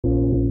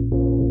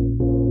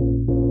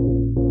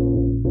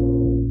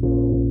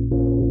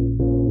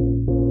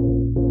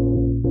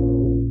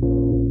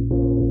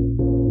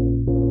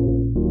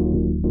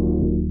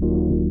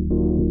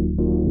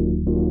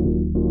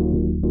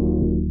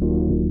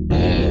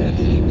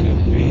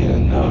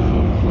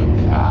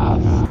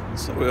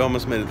So we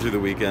almost made it through the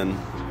weekend.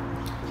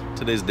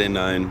 Today's day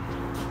 9.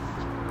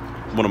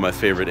 One of my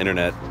favorite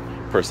internet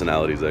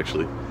personalities,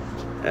 actually.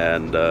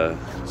 And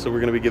so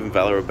we're going to be giving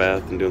Valor a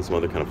bath and doing some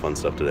other kind of fun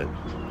stuff today.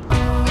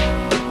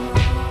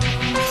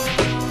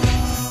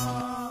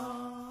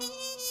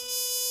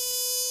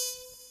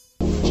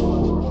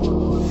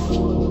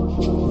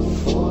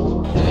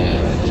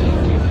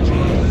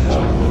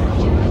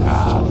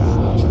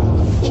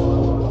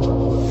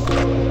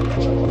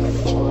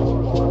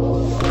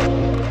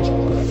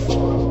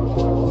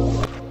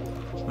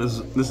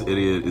 This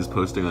idiot is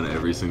posting on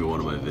every single one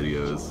of my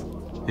videos.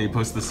 He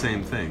posts the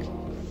same thing.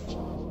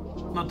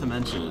 Not to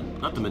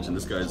mention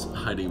this guy's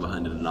hiding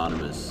behind an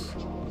anonymous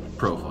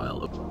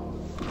profile.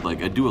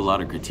 Like, I do a lot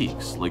of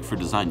critiques. Like, for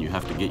design, you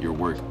have to get your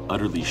work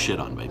utterly shit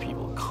on by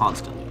people,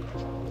 constantly.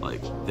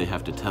 Like, they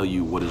have to tell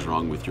you what is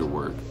wrong with your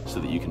work so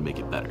that you can make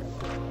it better.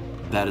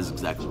 That is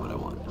exactly what I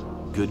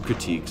want. Good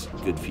critiques,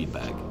 good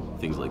feedback,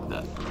 things like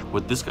that.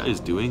 What this guy is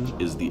doing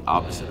is the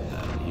opposite of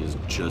that. He is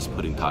just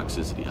putting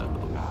toxicity out of the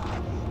world.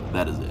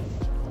 That is it.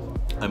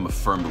 I'm a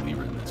firm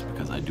believer in this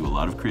because I do a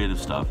lot of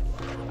creative stuff.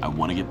 I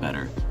want to get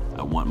better.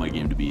 I want my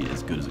game to be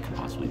as good as it can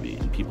possibly be.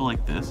 And people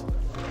like this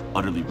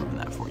utterly ruin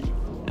that for you.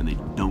 And they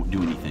don't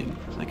do anything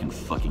that can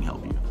fucking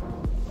help you.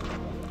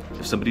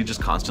 If somebody just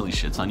constantly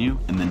shits on you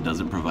and then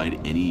doesn't provide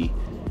any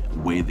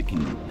way that can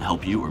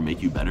help you or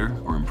make you better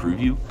or improve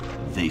you,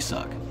 they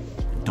suck.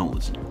 Don't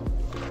listen to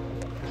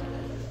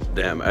them.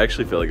 Damn, I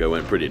actually feel like I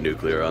went pretty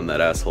nuclear on that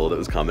asshole that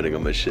was commenting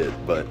on my shit,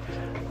 but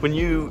when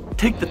you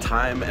take the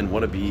time and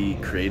want to be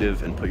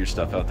creative and put your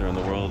stuff out there in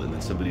the world and then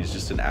somebody's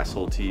just an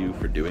asshole to you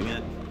for doing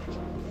it,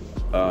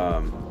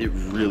 it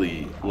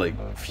really, like,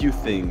 few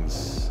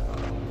things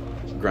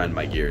grind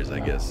my gears, I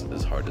guess,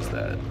 as hard as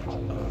that.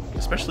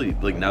 Especially,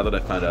 like, now that I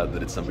found out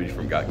that it's somebody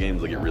from Got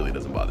Games, like, it really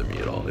doesn't bother me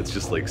at all. It's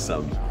just, like,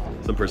 some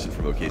person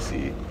from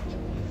OKC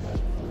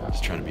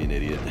just trying to be an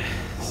idiot.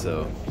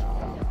 So,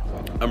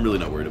 I'm really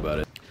not worried about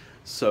it.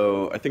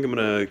 So I think I'm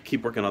gonna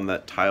keep working on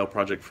that tile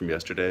project from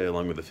yesterday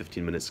along with a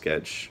 15-minute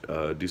sketch,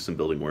 do some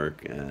building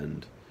work,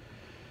 and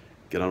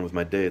get on with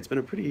my day. It's been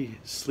a pretty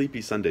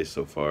sleepy Sunday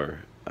so far.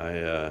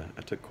 I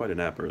took quite a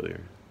nap earlier.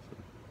 So.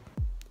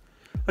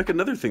 Like,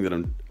 another thing that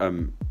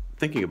I'm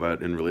thinking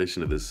about in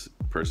relation to this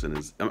person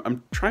is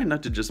I'm trying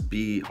not to just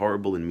be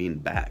horrible and mean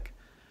back.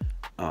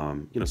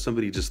 You know,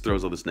 somebody just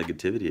throws all this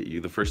negativity at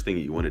you. The first thing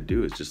that you want to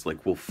do is just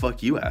like, well,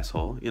 fuck you,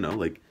 asshole. You know,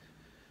 like,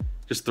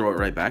 just throw it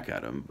right back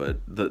at them.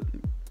 But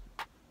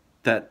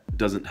that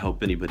doesn't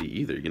help anybody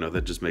either. You know,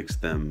 that just makes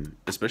them,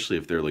 especially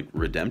if they're like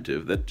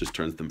redemptive, that just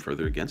turns them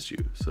further against you.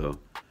 So,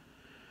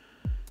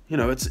 you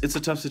know, it's a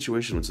tough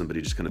situation when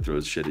somebody just kind of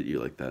throws shit at you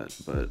like that.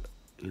 But,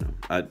 you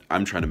know,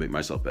 I'm trying to make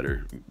myself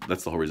better.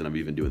 That's the whole reason I'm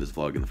even doing this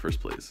vlog in the first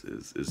place,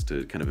 is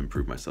to kind of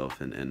improve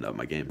myself and up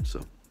my game.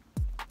 So,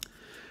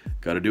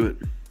 gotta do it.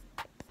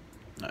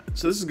 All right,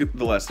 so this is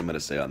the last I'm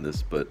gonna say on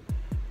this, but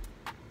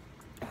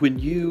when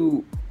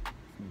you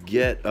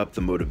get up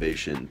the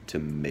motivation to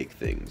make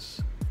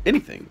things,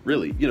 anything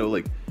really, you know,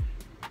 like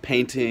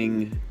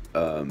painting,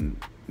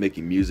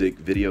 making music,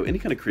 video, any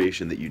kind of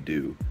creation that you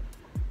do,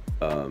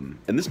 and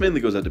this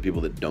mainly goes out to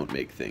people that don't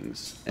make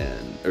things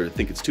or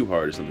think it's too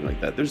hard or something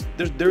like that.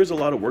 There's a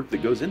lot of work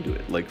that goes into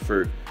it. Like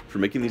for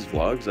making these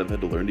vlogs, I've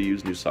had to learn to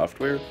use new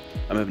software.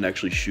 I'm having to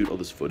actually shoot all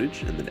this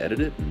footage and then edit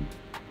it and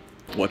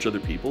watch other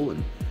people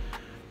and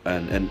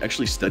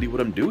actually study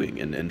what I'm doing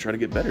and try to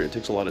get better. It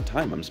takes a lot of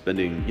time. I'm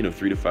spending, you know,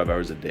 3 to 5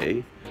 hours a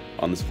day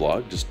on this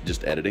vlog,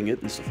 just editing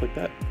it and stuff like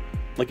that.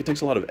 Like, it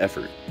takes a lot of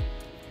effort.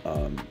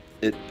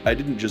 I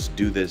didn't just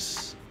do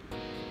this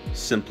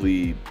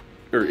simply,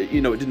 or,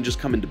 you know, it didn't just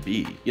come into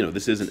be. You know,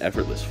 this isn't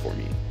effortless for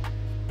me.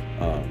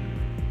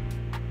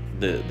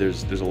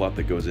 There's a lot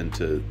that goes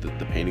into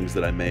the paintings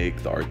that I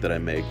make, the art that I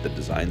make, the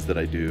designs that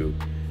I do.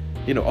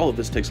 You know, all of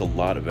this takes a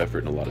lot of effort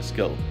and a lot of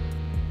skill.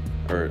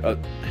 Or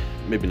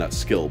maybe not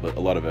skill, but a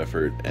lot of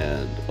effort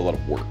and a lot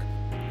of work.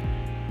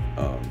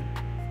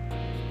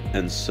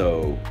 And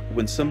so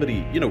when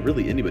somebody, you know,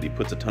 really anybody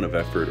puts a ton of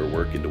effort or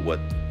work into what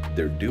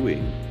they're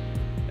doing,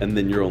 and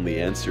then your only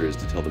answer is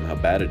to tell them how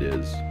bad it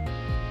is,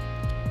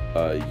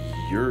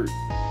 you're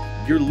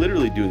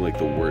literally doing like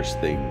the worst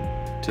thing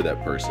to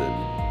that person.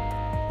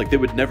 Like, they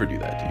would never do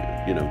that to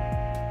you, you know?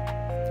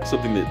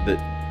 Something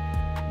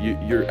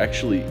you're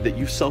actually, that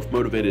you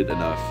self-motivated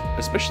enough,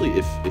 especially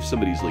if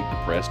somebody's like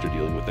depressed or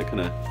dealing with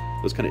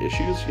those kind of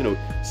issues, you know,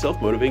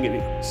 self-motivating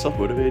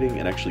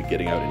and actually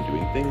getting out and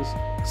doing things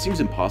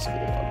seems impossible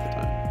a lot of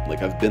the time.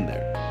 Like, I've been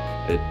there.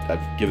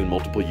 I've given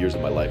multiple years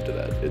of my life to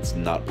that. It's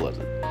not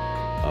pleasant.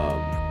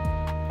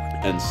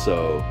 And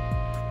so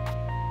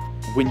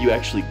when you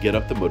actually get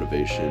up the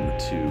motivation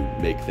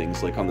to make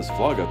things, like on this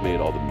vlog, I've made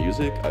all the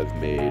music, I've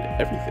made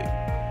everything.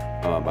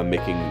 I'm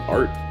making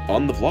art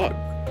on the vlog.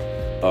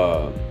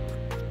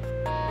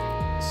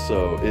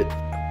 So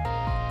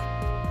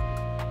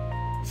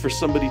for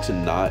somebody to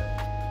not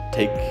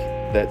take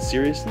that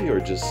seriously or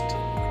just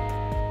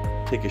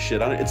take a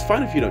shit on it, it's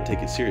fine if you don't take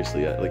it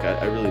seriously. Like,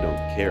 I really don't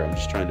care. I'm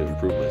just trying to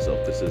improve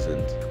myself. This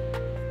isn't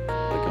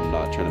Like, I'm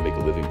not trying to make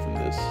a living from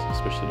this,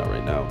 especially not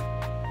right now.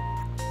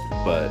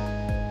 But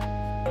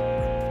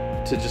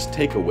to just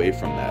take away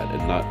from that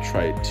and not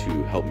try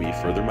to help me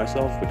further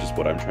myself, which is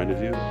what I'm trying to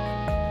do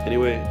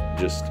anyway,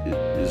 just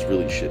is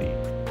really shitty.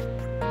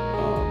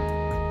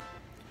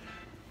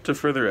 To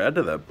further add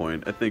to that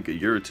point, I think a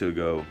year or two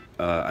ago,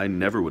 I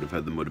never would have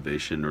had the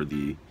motivation or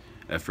the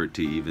effort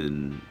to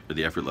even, or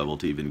the effort level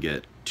to even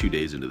get 2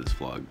 days into this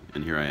vlog,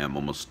 and here I am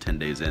almost 10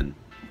 days in,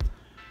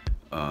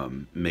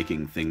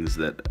 making things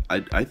that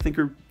I think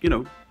are, you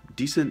know,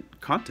 decent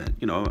content.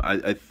 You know,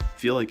 I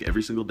feel like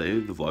every single day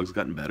the vlog's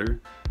gotten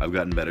better. I've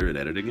gotten better at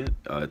editing it.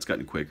 It's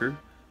gotten quicker.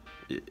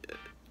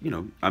 You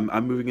know,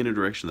 I'm moving in a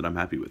direction that I'm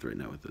happy with right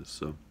now with this,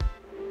 so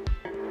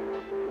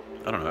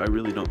I don't know, I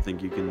really don't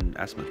think you can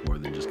ask much more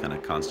than just kind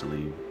of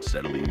constantly,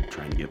 steadily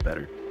trying to get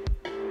better.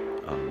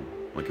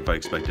 Like, if I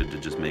expected to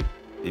just make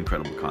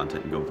incredible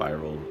content and go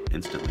viral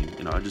instantly,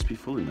 you know, I'd just be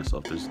fooling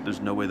myself.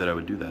 There's no way that I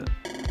would do that.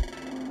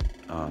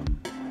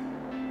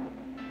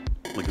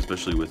 Like,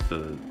 especially with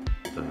the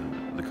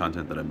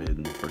content that I made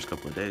in the first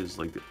couple of days,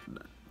 like,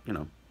 you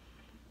know,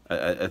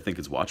 I think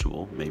it's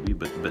watchable, maybe,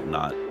 but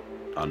not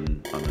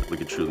on like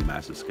a truly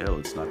massive scale.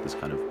 It's not this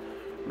kind of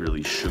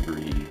really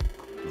sugary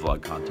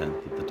vlog content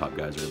that the top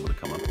guys are able to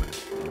come up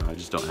with. You know, I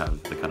just don't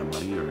have the kind of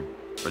money or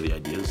the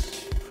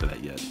ideas for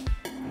that yet.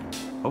 You know,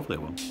 hopefully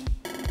I will.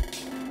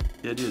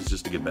 The idea is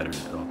just to get better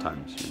at all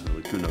times. You know,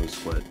 like, who knows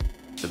what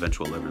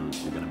eventual level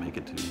you're gonna make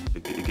it to.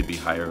 It could be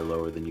higher or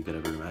lower than you could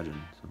ever imagine.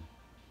 So.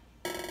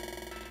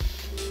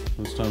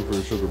 It's time for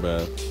a sugar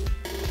bath.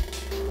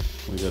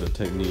 We got a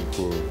technique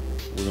for,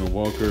 we're gonna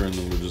walk her and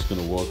then we're just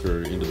gonna walk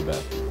her into the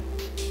bathroom.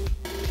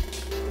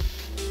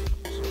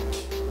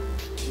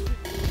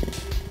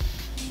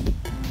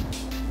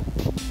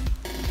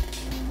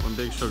 When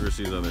Big Sugar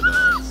sees other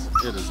dogs,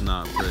 it is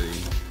not pretty.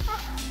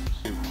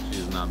 She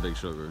is not Big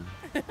Sugar.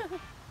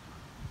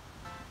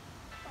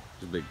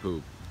 She's Big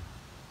Poop.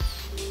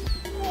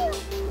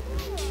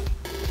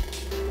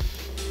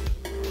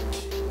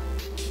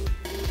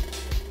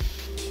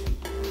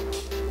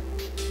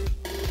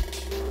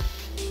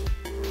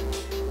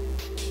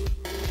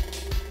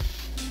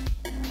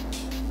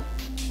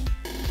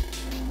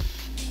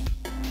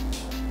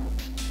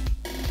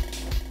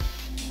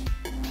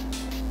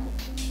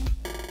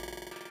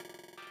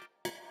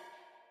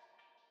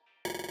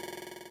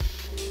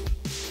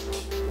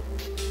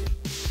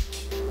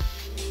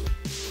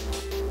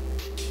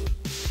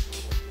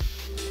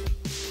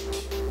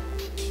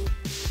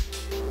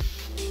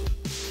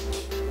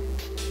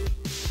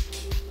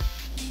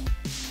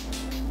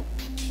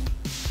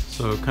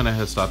 So kind of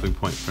has stopping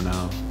point for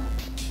now.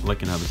 I'm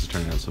liking how this is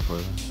turning out so far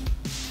though.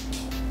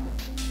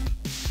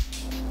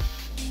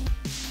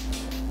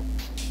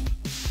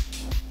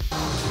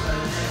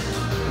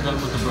 I got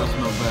him with the breast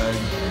milk bag,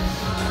 and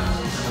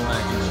the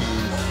mac and cheese.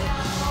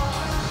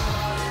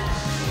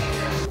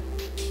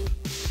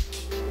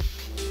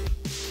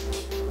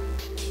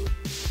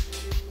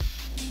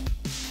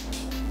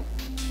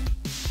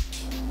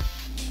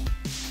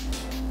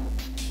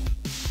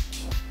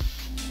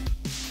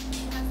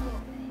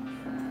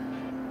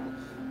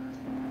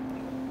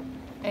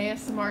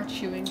 ASMR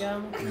chewing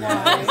gum.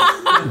 Why?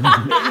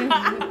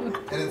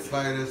 It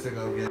inspired us to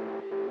go get.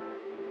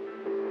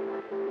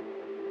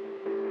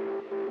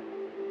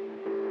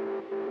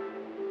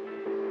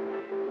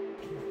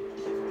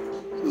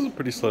 This is a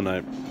pretty slow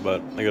night,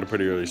 but I got a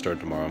pretty early start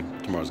tomorrow.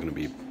 Tomorrow's gonna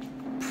be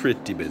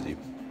pretty busy.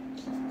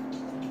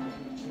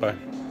 Bye.